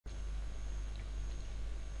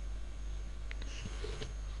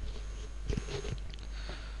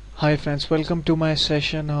Hi friends, welcome to my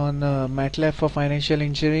session on MATLAB for Financial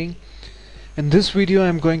Engineering. In this video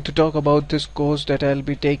I'm going to talk about this course that I'll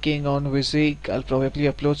be taking on Visic. I'll probably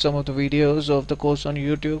upload some of the videos of the course on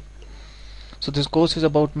YouTube. So this course is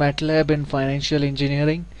about MATLAB in Financial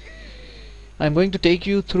Engineering. I'm going to take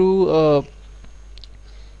you through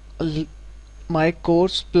my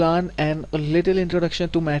course plan and a little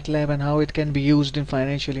introduction to MATLAB and how it can be used in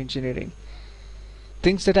financial engineering.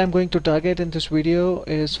 Things that I'm going to target in this video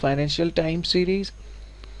is financial time series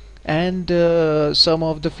and some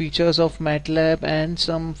of the features of MATLAB and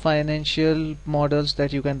some financial models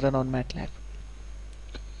that you can run on MATLAB.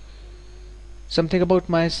 Something about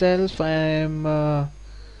myself: I am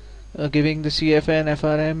giving the CFA and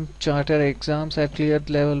FRM charter exams. I've cleared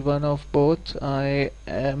level 1 of both. I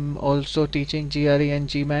am also teaching GRE and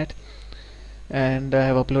GMAT, and I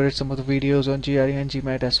have uploaded some of the videos on GRE and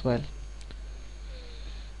GMAT as well.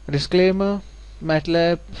 Disclaimer: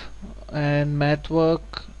 MATLAB and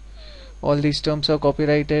MathWork, all these terms are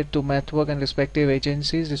copyrighted to MathWork and respective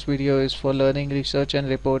agencies. This video is for learning, research and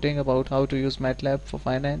reporting about how to use MATLAB for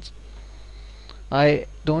finance. I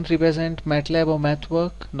don't represent MATLAB or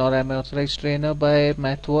MathWork, nor am I an authorized trainer by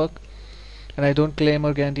MathWork, and I don't claim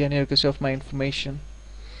or guarantee any accuracy of my information.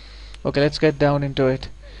 Okay, let's get down into it.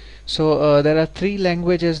 So there are three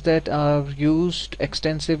languages that are used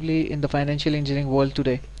extensively in the financial engineering world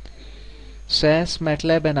today: SAS,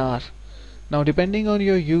 MATLAB and R. Now depending on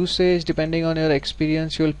your usage, depending on your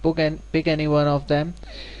experience, you will pick any one of them.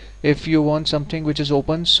 If you want something which is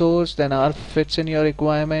open source, then R fits in your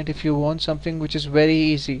requirement. If you want something which is very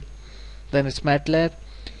easy, then it's MATLAB.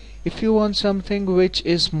 If you want something which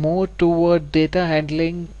is more toward data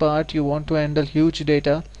handling part, you want to handle huge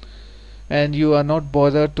data and you are not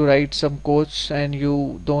bothered to write some codes and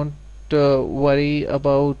you don't worry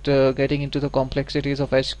about getting into the complexities of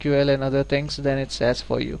SQL and other things, then it's SAS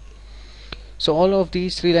for you. So all of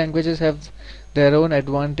these three languages have their own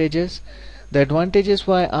advantages. The advantages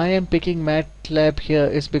why I am picking MATLAB here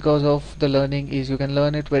is because of the learning ease. You can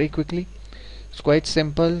learn it very quickly. It's quite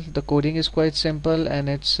simple, the coding is quite simple, and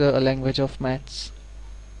it's a language of maths.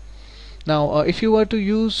 Now if you were to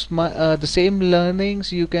use the same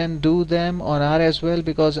learnings, you can do them on R as well,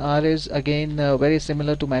 because R is again very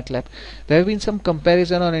similar to MATLAB. There have been some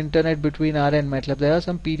comparison on internet between R and MATLAB. There are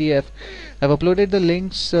some PDF. I've uploaded the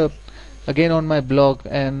links again on my blog,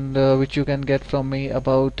 and which you can get from me,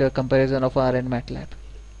 about comparison of R and MATLAB.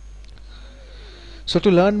 So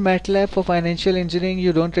to learn MATLAB for financial engineering,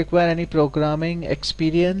 you don't require any programming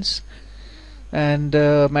experience, and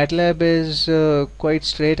MATLAB is quite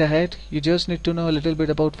straight ahead. You just need to know a little bit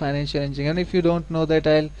about financial engineering, and if you don't know that,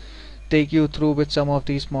 I'll take you through with some of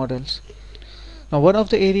these models. Now one of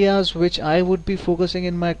the areas which I would be focusing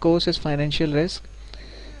in my course is financial risk.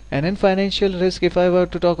 And in financial risk, if I were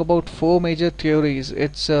to talk about four major theories,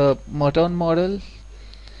 it's a Merton model,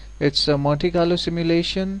 it's a Monte Carlo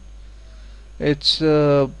simulation, it's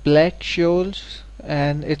Black-Scholes,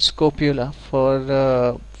 and it's Coppola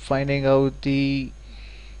for finding out the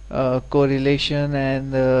correlation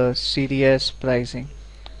and CDS pricing.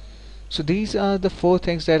 So these are the four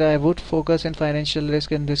things that I would focus in financial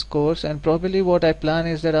risk in this course, and probably what I plan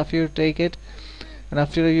is that after you take it and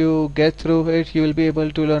after you get through it, you will be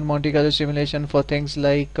able to learn Monte Carlo simulation for things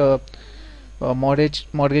like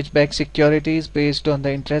mortgage-backed securities based on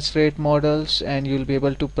the interest rate models, and you will be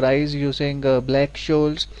able to price using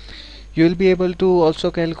Black-Scholes. You will be able to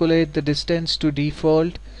also calculate the distance to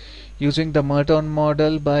default using the Merton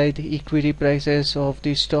model by the equity prices of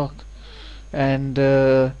the stock, and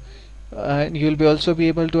you'll be also be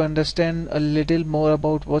able to understand a little more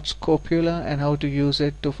about what's Coppola and how to use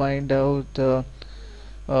it to find out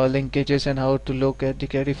linkages and how to look at the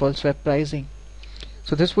carry default swap pricing.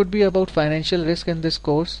 So this would be about financial risk in this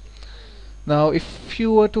course. Now if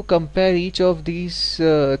you were to compare each of these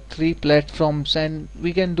three platforms, and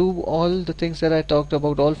we can do all the things that I talked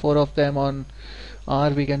about, all four of them on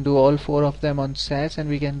R, we can do all four of them on SAS, and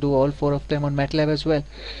we can do all four of them on MATLAB as well.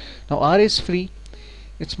 Now R is free.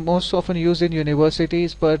 It's most often used in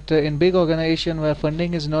universities, but in big organization where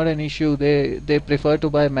funding is not an issue, they prefer to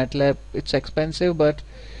buy MATLAB. It's expensive, but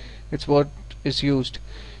it's what is used.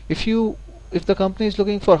 If the company is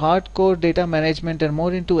looking for hardcore data management and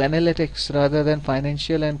more into analytics rather than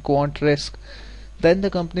financial and quant risk, then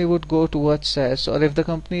the company would go towards SAS. Or if the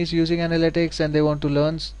company is using analytics and they want to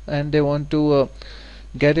learn and they want to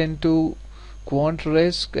get into quant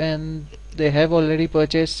risk and they have already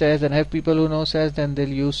purchased SAS and have people who know SAS, then they'll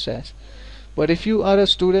use SAS. But if you are a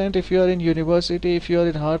student, if you are in university, if you are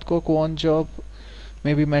in hardcore quant job,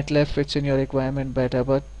 maybe MATLAB fits in your requirement better.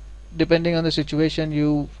 But depending on the situation,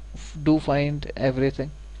 you do find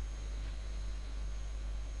everything.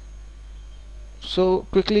 So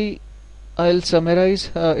quickly I'll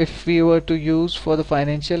summarize. If we were to use for the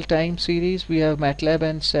financial time series, we have MATLAB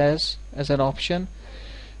and SAS as an option.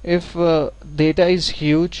 If data is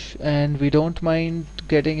huge and we don't mind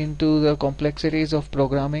getting into the complexities of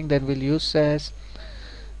programming, then we'll use SAS.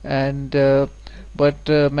 And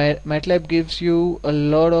MATLAB gives you a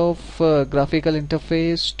lot of graphical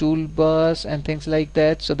interface, toolbars and things like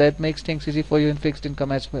that, so that makes things easy for you in fixed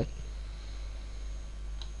income as well.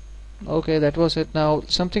 Okay, that was it. Now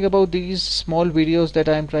something about these small videos that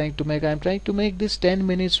I'm trying to make. I'm trying to make these 10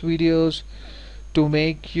 minutes videos to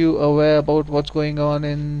make you aware about what's going on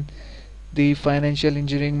in the financial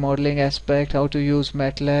engineering modeling aspect, how to use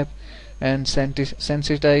MATLAB, and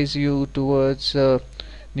sensitize you towards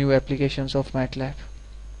new applications of MATLAB.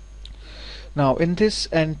 Now in this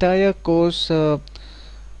entire course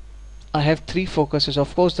I have 3 focuses.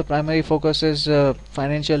 Of course the primary focus is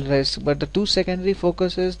financial risk, but the 2 secondary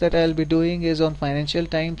focuses that I'll be doing is on financial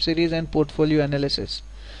time series and portfolio analysis.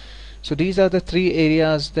 So these are the 3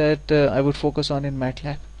 areas that I would focus on in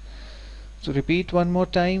MATLAB. So repeat one more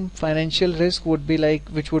time. Financial risk would be like,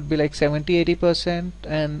 which would be like 70-80%,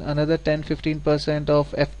 and another 10-15%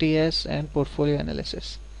 of FTS and portfolio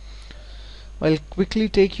analysis. I'll quickly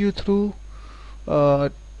take you through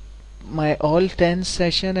my all 10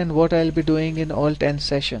 session and what I'll be doing in all 10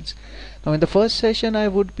 sessions. Now in the first session I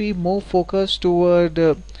would be more focused toward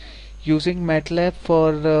using MATLAB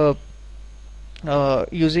for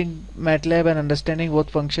using MATLAB and understanding what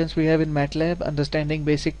functions we have in MATLAB, understanding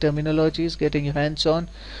basic terminologies, getting your hands on,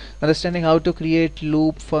 understanding how to create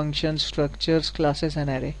loop, functions, structures, classes and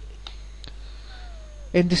array.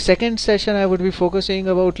 In the second session I would be focusing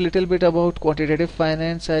about little bit about quantitative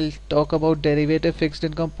finance. I'll talk about derivative, fixed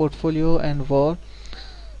income portfolio and war,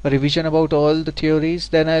 a revision about all the theories.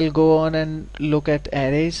 Then I'll go on and look at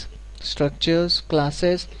arrays, structures,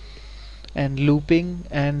 classes and looping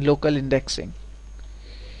and local indexing.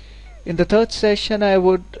 In the third session I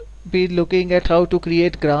would be looking at how to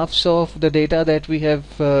create graphs of the data that we have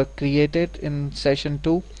created in session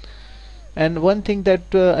 2. And one thing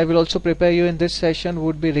that I will also prepare you in this session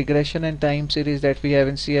would be regression and time series that we have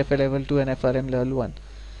in CFA level 2 and FRM level 1.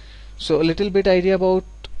 So a little bit idea about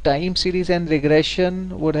time series and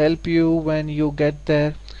regression would help you when you get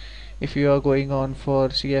there if you are going on for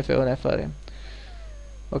CFA or FRM.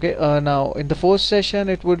 Okay, now in the fourth session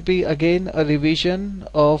it would be again a revision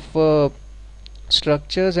of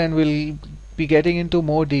structures, and we'll be getting into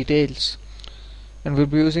more details, and we'll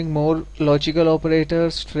be using more logical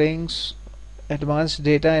operators, strings, advanced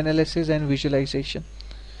data analysis and visualization.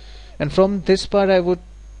 And from this part I would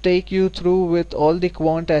take you through with all the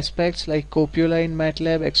quant aspects like copula in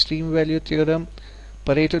MATLAB, extreme value theorem,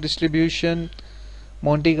 Pareto distribution,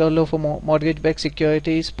 Monte Carlo for mortgage-backed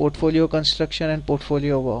securities, portfolio construction and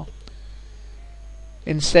portfolio war.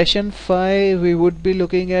 In session 5 we would be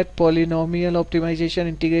looking at polynomial optimization,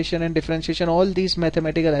 integration and differentiation, all these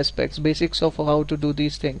mathematical aspects, basics of how to do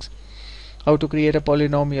these things, how to create a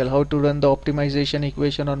polynomial, how to run the optimization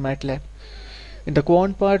equation on MATLAB. In the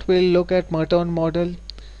quant part we'll look at Merton model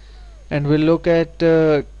and we'll look at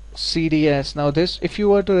CDS. Now this, if you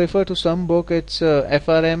were to refer to some book, it's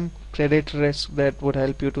FRM credit risk that would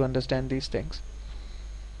help you to understand these things.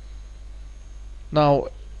 Now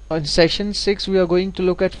in session 6 we are going to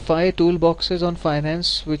look at 5 toolboxes on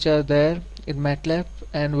finance which are there in MATLAB,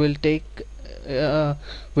 and we'll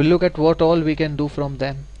look at what all we can do from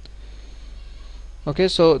them. Okay,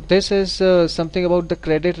 so this is something about the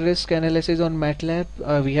credit risk analysis on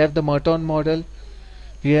MATLAB. We have the Merton model,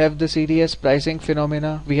 we have the CDS pricing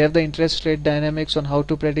phenomena, we have the interest rate dynamics on how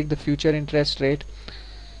to predict the future interest rate,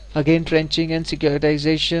 again trenching and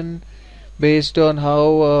securitization based on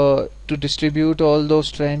how to distribute all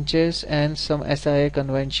those trenches, and some SIA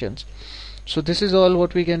conventions. So this is all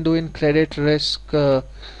what we can do in credit risk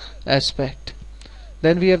aspect.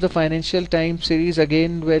 Then we have the financial time series,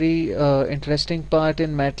 again very interesting part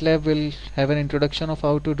in MATLAB. We'll have an introduction of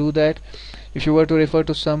how to do that. If you were to refer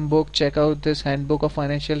to some book, check out this Handbook of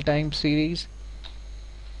Financial time series.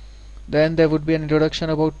 Then there would be an introduction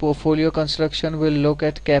about portfolio construction. We'll look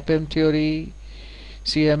at CAPM theory,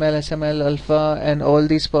 CML, SML, alpha and all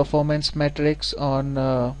these performance metrics on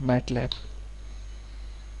MATLAB.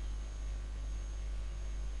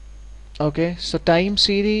 Okay, so time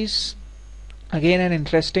series, again an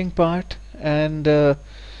interesting part and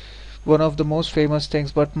one of the most famous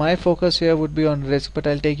things, but my focus here would be on risk, but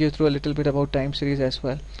I'll take you through a little bit about time series as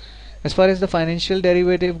well. As far as the financial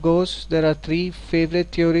derivative goes, there are 3 favorite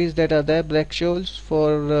theories that are there: Black-Scholes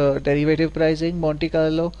for derivative pricing, Monte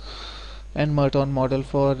Carlo and Merton model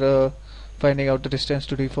for finding out the distance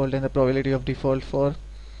to default and the probability of default for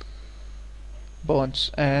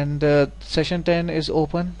bonds, and session 10 is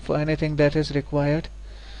open for anything that is required.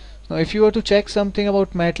 Now if you were to check something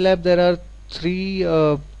about MATLAB, there are three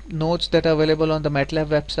notes that are available on the MATLAB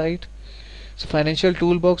website. So Financial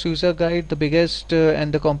Toolbox User Guide, the biggest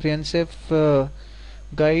and the comprehensive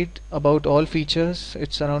guide about all features.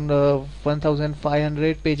 It's around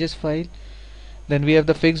 1500 pages file. Then we have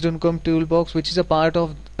the Fixed Income Toolbox, which is a part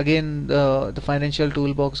of again the Financial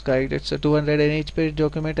Toolbox guide. It's a 208 page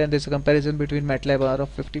document, and there's a comparison between MATLAB R of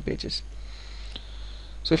 50 pages.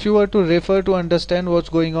 So if you were to refer to understand what's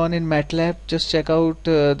going on in MATLAB, just check out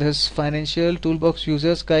this Financial Toolbox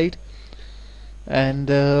Users Guide,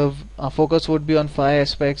 and our focus would be on 5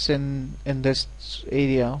 aspects in this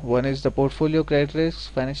area. One is the portfolio credit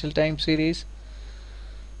risk, financial time series,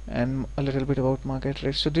 and a little bit about market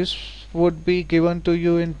risk. So this would be given to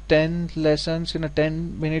you in 10 lessons in a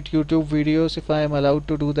 10-minute YouTube videos, if I am allowed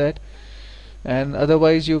to do that, and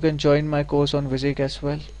otherwise you can join my course on Vizig as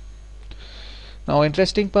well. Now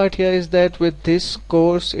interesting part here is that with this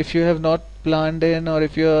course, if you have not planned in, or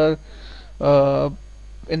if you are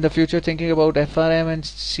in the future thinking about FRM and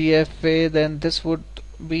CFA, then this would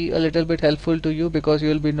be a little bit helpful to you, because you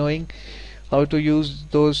will be knowing how to use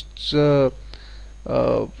those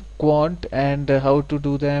quant and how to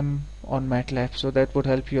do them on MATLAB. So that would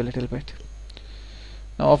help you a little bit.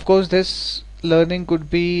 Now of course this learning could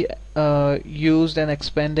be used and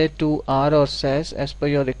expanded to R or SAS as per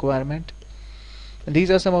your requirement. And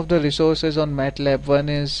these are some of the resources on MATLAB. One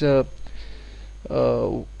is the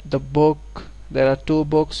book. There are 2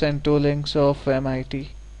 books and 2 links of MIT.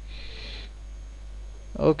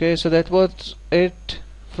 Okay, so that was it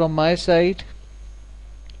from my side,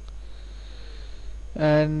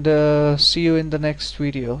 and see you in the next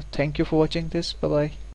video. Thank you for watching this. Bye bye.